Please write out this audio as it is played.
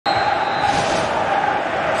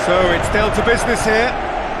So it's down to business here.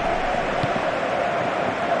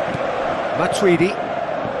 Matuidi.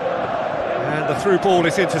 And the through ball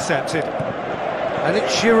is intercepted. And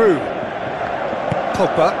it's Giroud.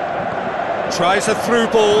 Pogba. Tries a through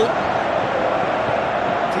ball.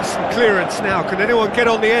 Decent clearance now. Can anyone get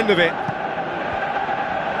on the end of it?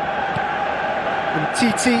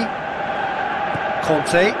 Titi.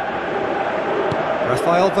 Conte.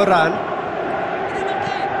 Rafael Varane.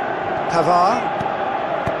 Pavard.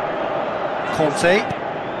 Conte.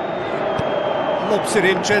 Lobs it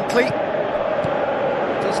in gently.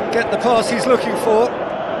 Doesn't get the pass he's looking for.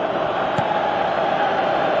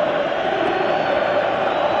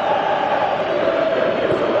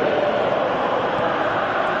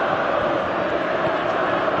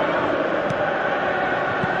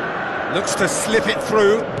 Looks to slip it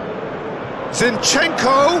through.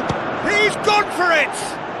 Zinchenko! He's gone for it!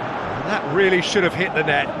 And that really should have hit the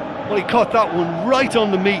net. Well, he caught that one right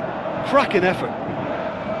on the meat. Cracking effort.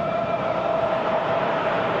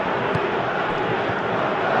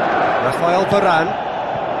 Rafael Varane.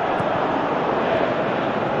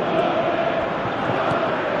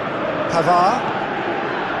 Pavard.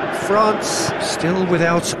 France still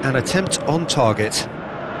without an attempt on target.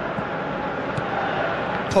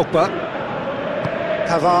 Pogba.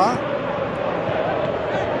 Pavard.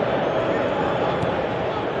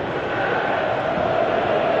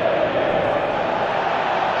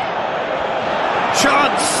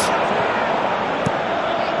 Chance!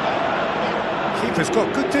 Keeper's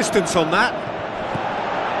got good distance on that.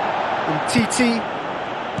 Titi.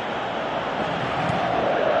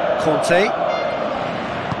 Conte.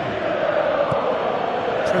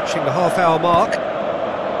 Approaching the half-hour mark.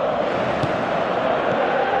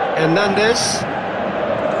 Hernandez.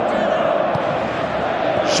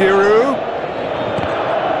 Giroud.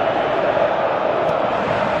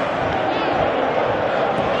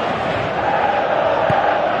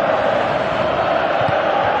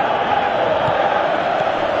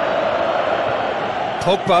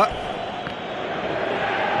 Pogba.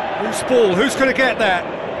 Loose ball, who's going to get that?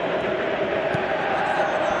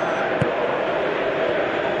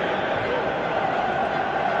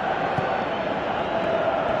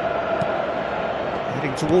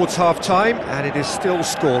 Heading towards half-time, and it is still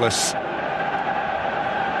scoreless.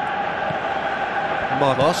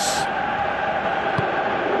 Marlos.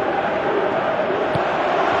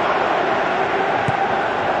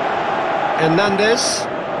 Hernandez.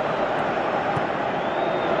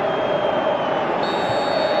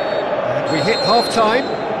 We hit half-time.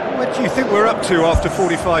 What do you think we're up to after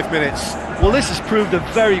 45 minutes? Well, this has proved a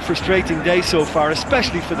very frustrating day so far,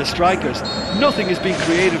 especially for the strikers. Nothing has been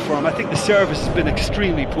created for them. I think the service has been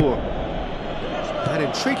extremely poor. An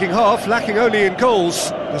intriguing half, lacking only in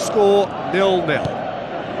goals. The score 0-0.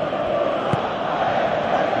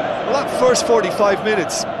 Well, that first 45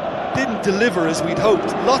 minutes didn't deliver as we'd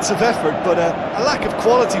hoped. Lots of effort, but a lack of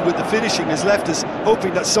quality with the finishing has left us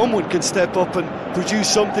hoping that someone can step up and produce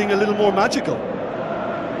something a little more magical.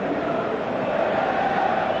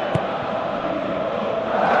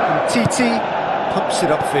 Titi pumps it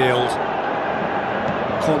upfield.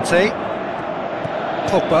 Conte.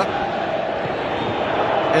 Pogba.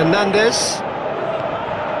 Hernandez.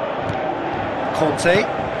 Conte.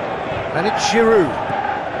 And it's Giroud.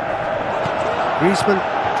 Griezmann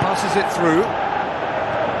passes it through.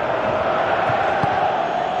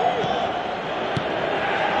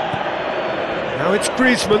 Now it's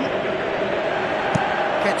Griezmann.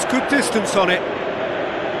 Gets good distance on it.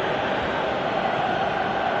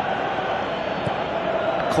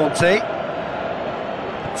 Conte.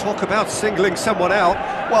 Talk about singling someone out.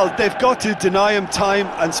 Well, they've got to deny him time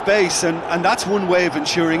and space, and that's one way of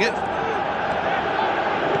ensuring it.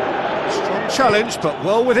 Strong challenge, but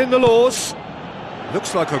well within the laws.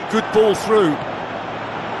 Looks like a good ball through.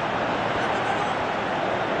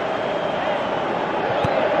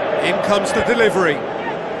 In comes the delivery.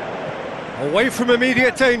 Away from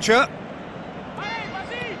immediate danger.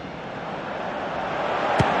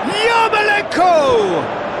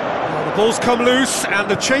 Yarmolenko! Well, the ball's come loose and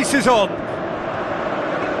the chase is on.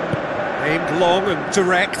 Aimed long and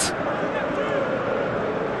direct.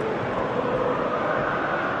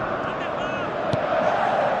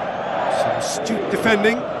 Some astute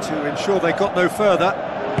defending to ensure they got no further.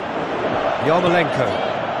 Yarmolenko.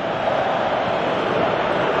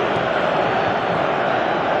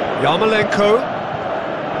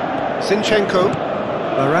 Zinchenko.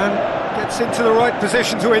 Varane gets into the right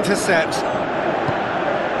position to intercept.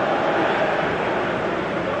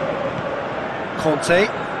 Conte.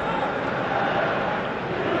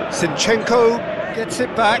 Zinchenko gets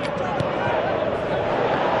it back.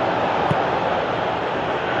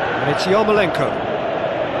 It's Yarmolenko.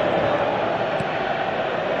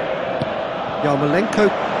 Yarmolenko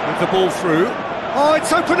with the ball through. Oh,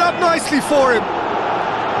 it's opened up nicely for him.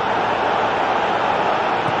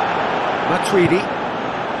 Matuidi.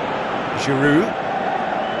 Giroud.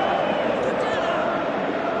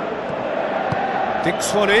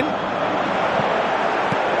 Dinks one in.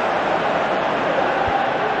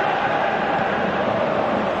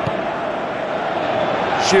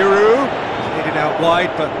 Giroud. Hit it out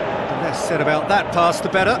wide, but the less said about that pass, the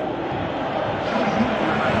better.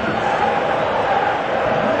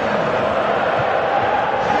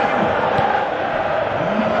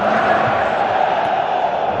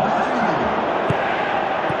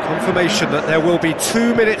 Confirmation that there will be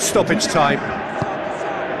 2 minutes stoppage time.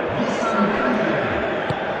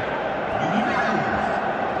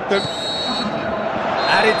 The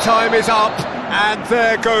added time is up, and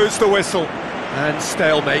there goes the whistle. And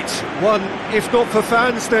stalemate. One, if not for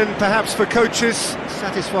fans, then perhaps for coaches,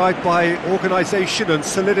 satisfied by organisation and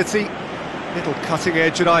solidity. Little cutting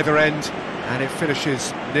edge at either end, and it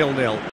finishes 0-0.